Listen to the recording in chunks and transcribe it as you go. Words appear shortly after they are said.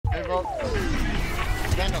Oh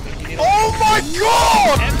my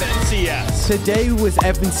god! FNCS. Today was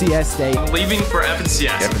FNCS day. I'm leaving for FNCS.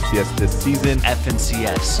 FNCS this season.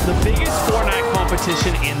 FNCS. The biggest Fortnite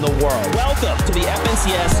competition in the world. Welcome to the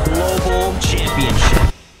FNCS Global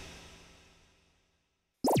Championship.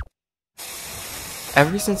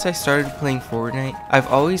 Ever since I started playing Fortnite, I've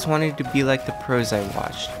always wanted to be like the pros I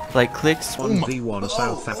watched. Like Clicks, 1v1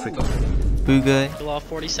 South Africa. Booga, Below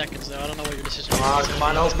 40 seconds though, I don't know what your decision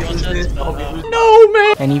no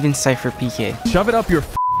man, and even Cypher PK. Shove it up your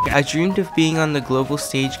I dreamed of being on the global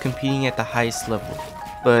stage competing at the highest level,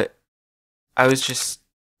 but I was just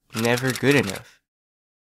never good enough.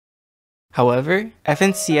 However,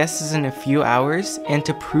 FNCS is in a few hours, and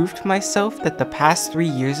to prove to myself that the past 3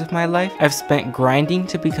 years of my life I've spent grinding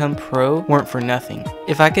to become pro weren't for nothing.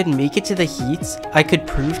 If I could make it to the heats, I could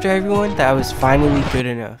prove to everyone that I was finally good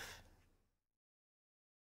enough.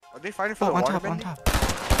 Are they fighting for the water on top.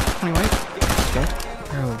 20 white. Dead.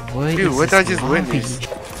 Bro, what Dude, is what did I this just lobby? witness?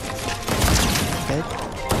 Dead.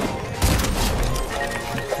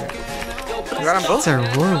 You got them both? These are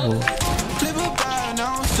horrible.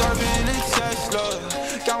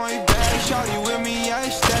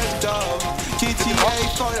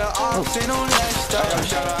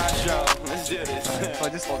 I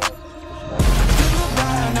just hold it.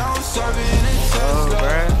 Oh,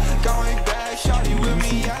 bruh.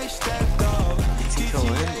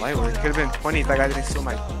 Light work. Could have been 20 if that guy didn't steal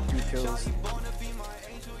my 2 kills.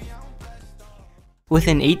 With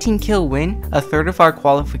an 18 kill win, a third of our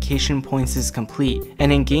qualification points is complete,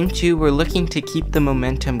 and in game 2 we're looking to keep the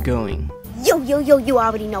momentum going. Yo, you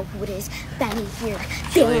already know who it is. Benny here,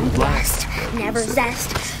 feeling blessed, never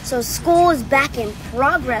zest. So school is back in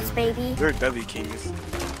progress, baby. They're W Kings.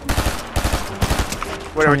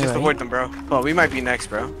 Whatever, just avoid them, bro. Oh, we might be next,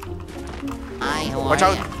 bro. Watch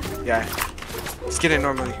out. Yeah. Let's get in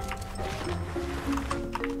normally.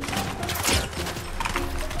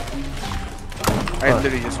 I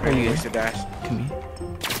literally just wasted dash. Come here.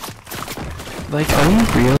 Like,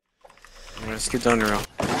 unreal. Let's get done real.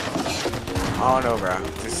 I don't know, bro.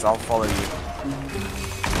 Just I'll follow you.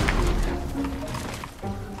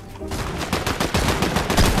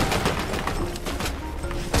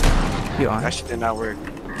 You on? That shit did not work.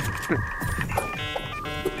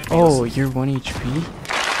 Oh, you're 1 HP?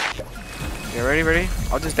 Yeah, ready?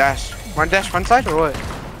 I'll just dash. Want to dash front side or what?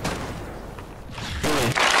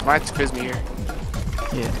 Might quiz me here.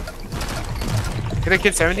 Yeah. Can I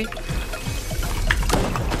kid 70?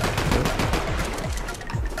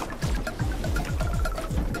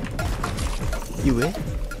 You with?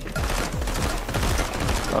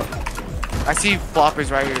 Oh. I see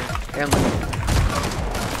floppers right here. And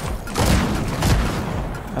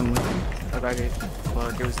I'm with you. oh, right here.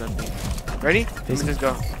 Well, there was nothing. Ready? Let's just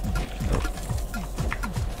go.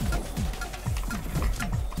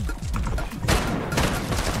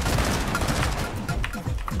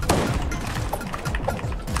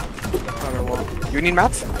 You need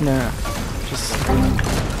mats? No. Just.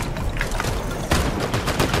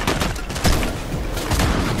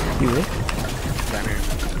 You with? Down here.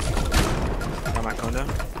 Got my condo.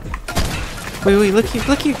 Wait, look here.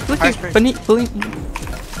 Beneath.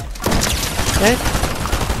 Dead.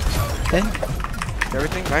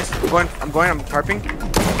 Everything? Nice. I'm tarping.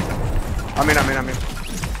 I'm in.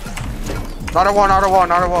 Not a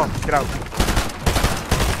wall. Get out.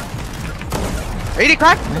 80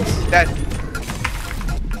 crack! Nice. Dead.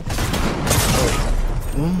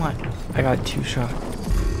 Oh my. I got 2 shots. I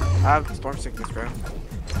have storm sickness, bro.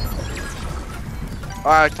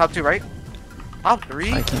 Top 2, right? Top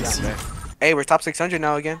 3? I can see. Hey, we're top 600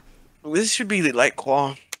 now again. This should be the light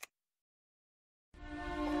claw.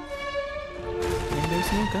 And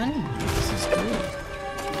there's no gun in here. This is good.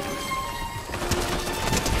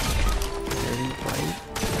 30 white.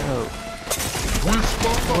 Bro.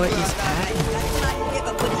 What is happening?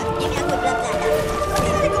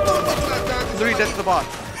 3 dead to the bot.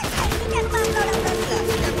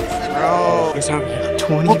 Bro.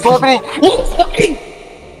 20.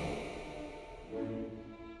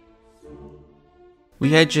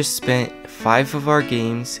 We had just spent 5 of our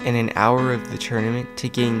games and an hour of the tournament to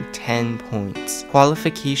gain 10 points.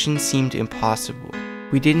 Qualification seemed impossible.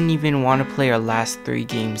 We didn't even want to play our last 3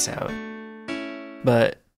 games out.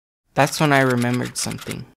 But that's when I remembered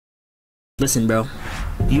something. Listen, bro.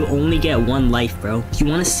 You only get one life, bro. Do you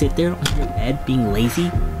want to sit there on your bed being lazy?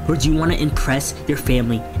 Or do you want to impress your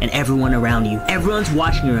family and everyone around you? Everyone's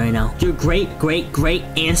watching you right now. Your great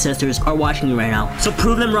ancestors are watching you right now. So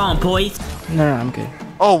prove them wrong, boys. No, I'm good.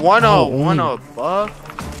 Oh, 1-0. Oh, 1-0 buff.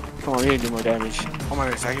 Come on, we need to do more damage. Oh my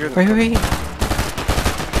god, I hear them. Wait.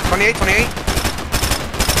 28.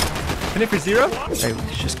 Can it for 0? Alright,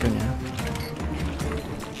 let's just go now.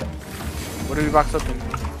 What do we box up in?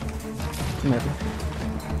 Maybe.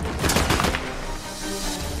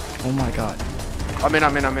 Oh my god. I'm in.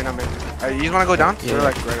 You just wanna go down? Yeah. We're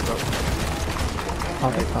like right above.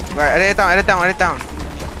 Pop it, pop it. Right, edit it down.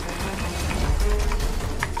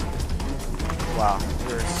 Wow,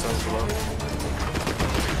 we're so slow.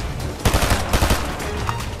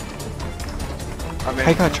 I'm in.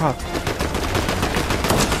 I got chopped.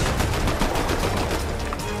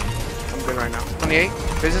 I'm good right now. 28.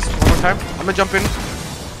 Business, one more time. I'm gonna jump in.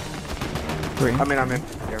 Green. I'm in.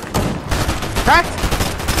 Yeah, right. Cracked!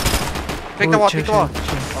 Take the wall, take the wall. Chill.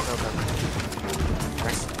 Okay.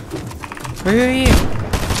 Nice. Where are you?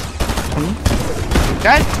 20?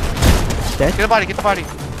 Dead? Dead? Get the body.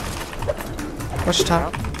 Watch the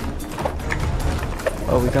top.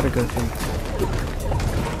 Oh, we gotta go through.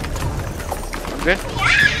 I'm good.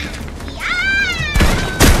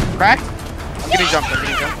 Cracked? I'm getting jumped.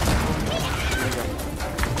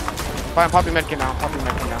 Fine, pop your medkit now.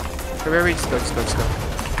 Very, just go.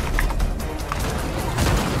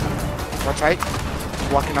 Watch right.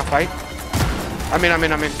 Walking that fight. I'm in.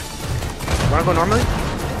 Wanna go normally?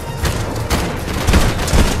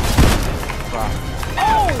 Wow.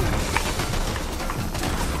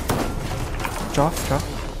 Drop.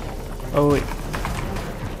 Oh, wait.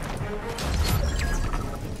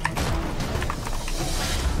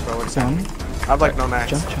 Bro, what's Down. happening? I have like no max.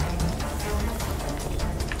 Jump.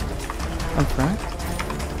 I'm front.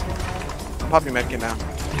 Pop your medkit now.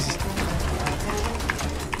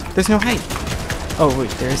 There's no height. Oh, wait,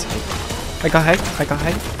 there is height. I got height.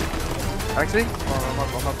 Actually? I'm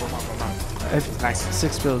up. I have Nice.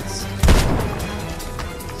 6 builds.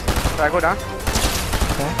 Should I go down?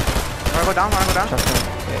 Okay. Wanna go down? Drop.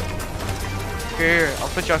 Okay. Here. I'll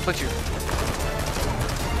split you.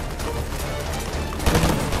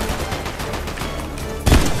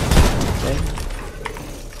 Okay.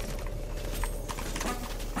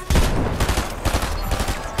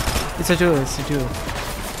 It's a duo.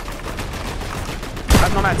 I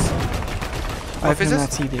have no mats. I have no physics?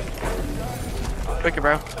 mats either. Quick it,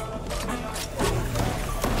 bro.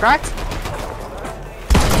 Cracked?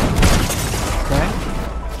 Right?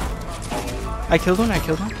 I killed one.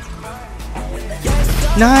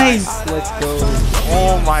 Nice! Let's go.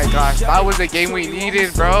 Oh my gosh, that was the game we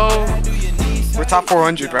needed, bro. We're top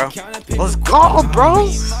 400, bro. Let's go, bro.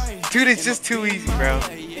 Dude, it's just too easy, bro.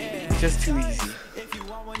 Just too easy.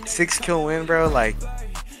 6 kill win, bro. Like,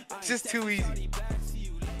 it's just too easy.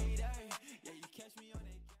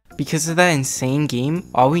 Because of that insane game,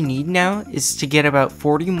 all we need now is to get about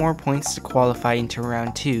 40 more points to qualify into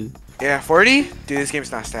round 2. Yeah, 40? Dude, this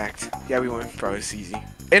game's not stacked. Yeah, we won, bro. It's easy.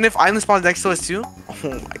 And if island spawns next to us too, oh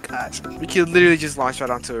my gosh, we could literally just launch right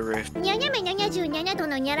onto a rift. I'm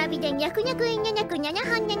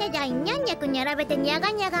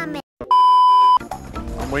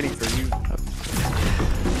waiting for you.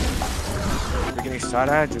 We're getting shot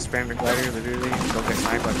at, just spam the glider, literally. Don't get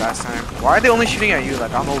sniped like last time. Why are they only shooting at you?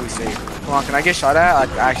 Like, I'm always safe. Come on, can I get shot at? Like,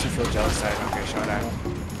 I actually feel jealous that I don't get shot at.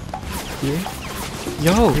 Here?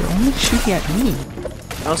 Yo, you're only shooting at me.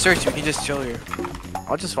 No search, we can just chill here.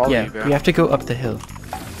 I'll just follow you, bro. We have to go up the hill.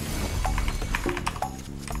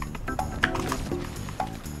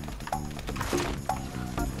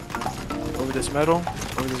 Over this metal,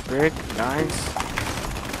 over this brick, nice.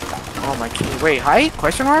 Oh my god. Wait, height?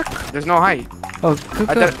 Question mark? There's no height. Oh, go.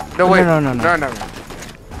 No, wait. No. No.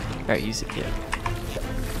 Alright, use it, yeah.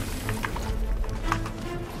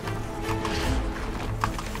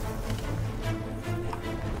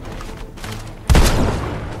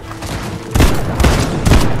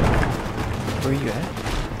 Where are you at?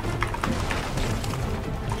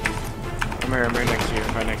 I'm here next to you,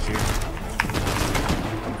 right next to you.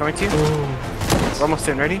 I'm coming to you. Oh. We're almost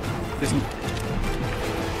in, ready? Just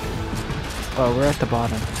Oh, we're at the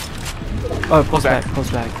bottom. Oh, pulls back.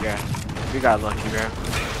 Yeah. We got lucky, bro.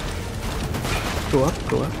 Go up.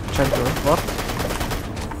 Try to go up.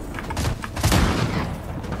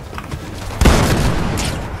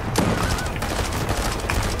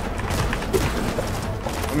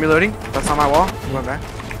 I'm reloading. That's on my wall. I'm going back.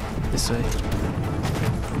 This way.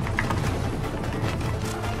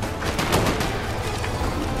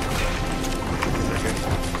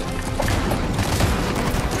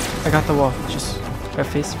 I got the wall. Just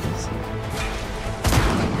face.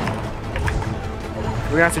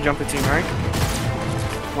 We're gonna have to jump the team, right?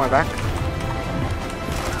 Come on, back.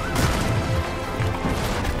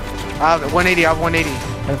 I have 180. I have 180. I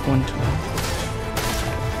have 120.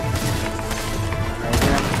 Alright, we're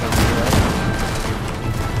gonna have to jump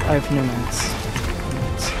I have no mats.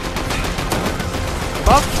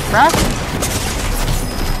 Up, crack.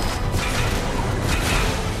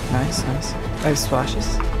 Nice, nice. I have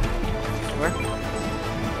splashes. Where?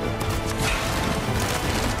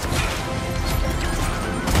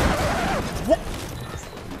 What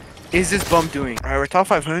is this bum doing? Alright, we're top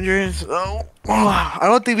 500. Oh, I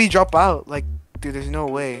don't think we drop out. Like, dude, there's no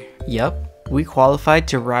way. Yup, we qualified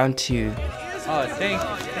to round 2. Oh,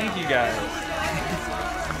 thank you guys.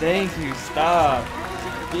 Thank you. Stop.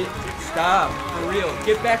 Stop. For real.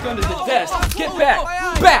 Get back under the desk. Get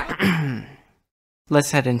back. Back.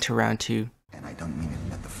 Let's head into round 2. And I don't mean it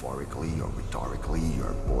metaphorically or rhetorically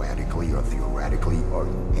or poetically or theoretically or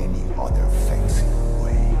any other fancy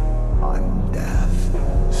way. I'm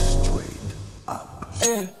death straight up.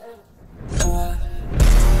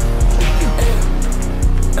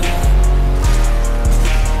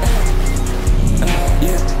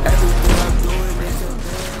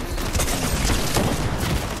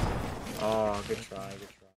 Oh, good try.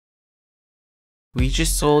 We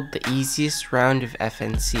just sold the easiest round of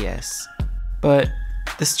FNCS. But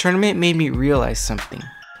this tournament made me realize something.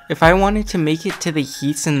 If I wanted to make it to the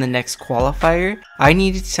heats in the next qualifier, I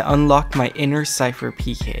needed to unlock my inner Cypher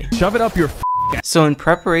PK. Shove it up your So in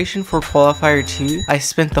preparation for qualifier 2, I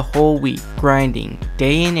spent the whole week grinding,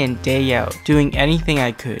 day in and day out, doing anything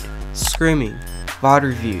I could. Scrimming, VOD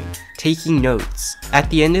reviewing, taking notes. At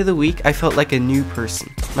the end of the week, I felt like a new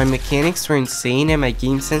person. My mechanics were insane and my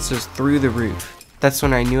game sense was through the roof. That's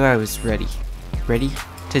when I knew I was ready. Ready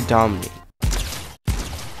to dominate.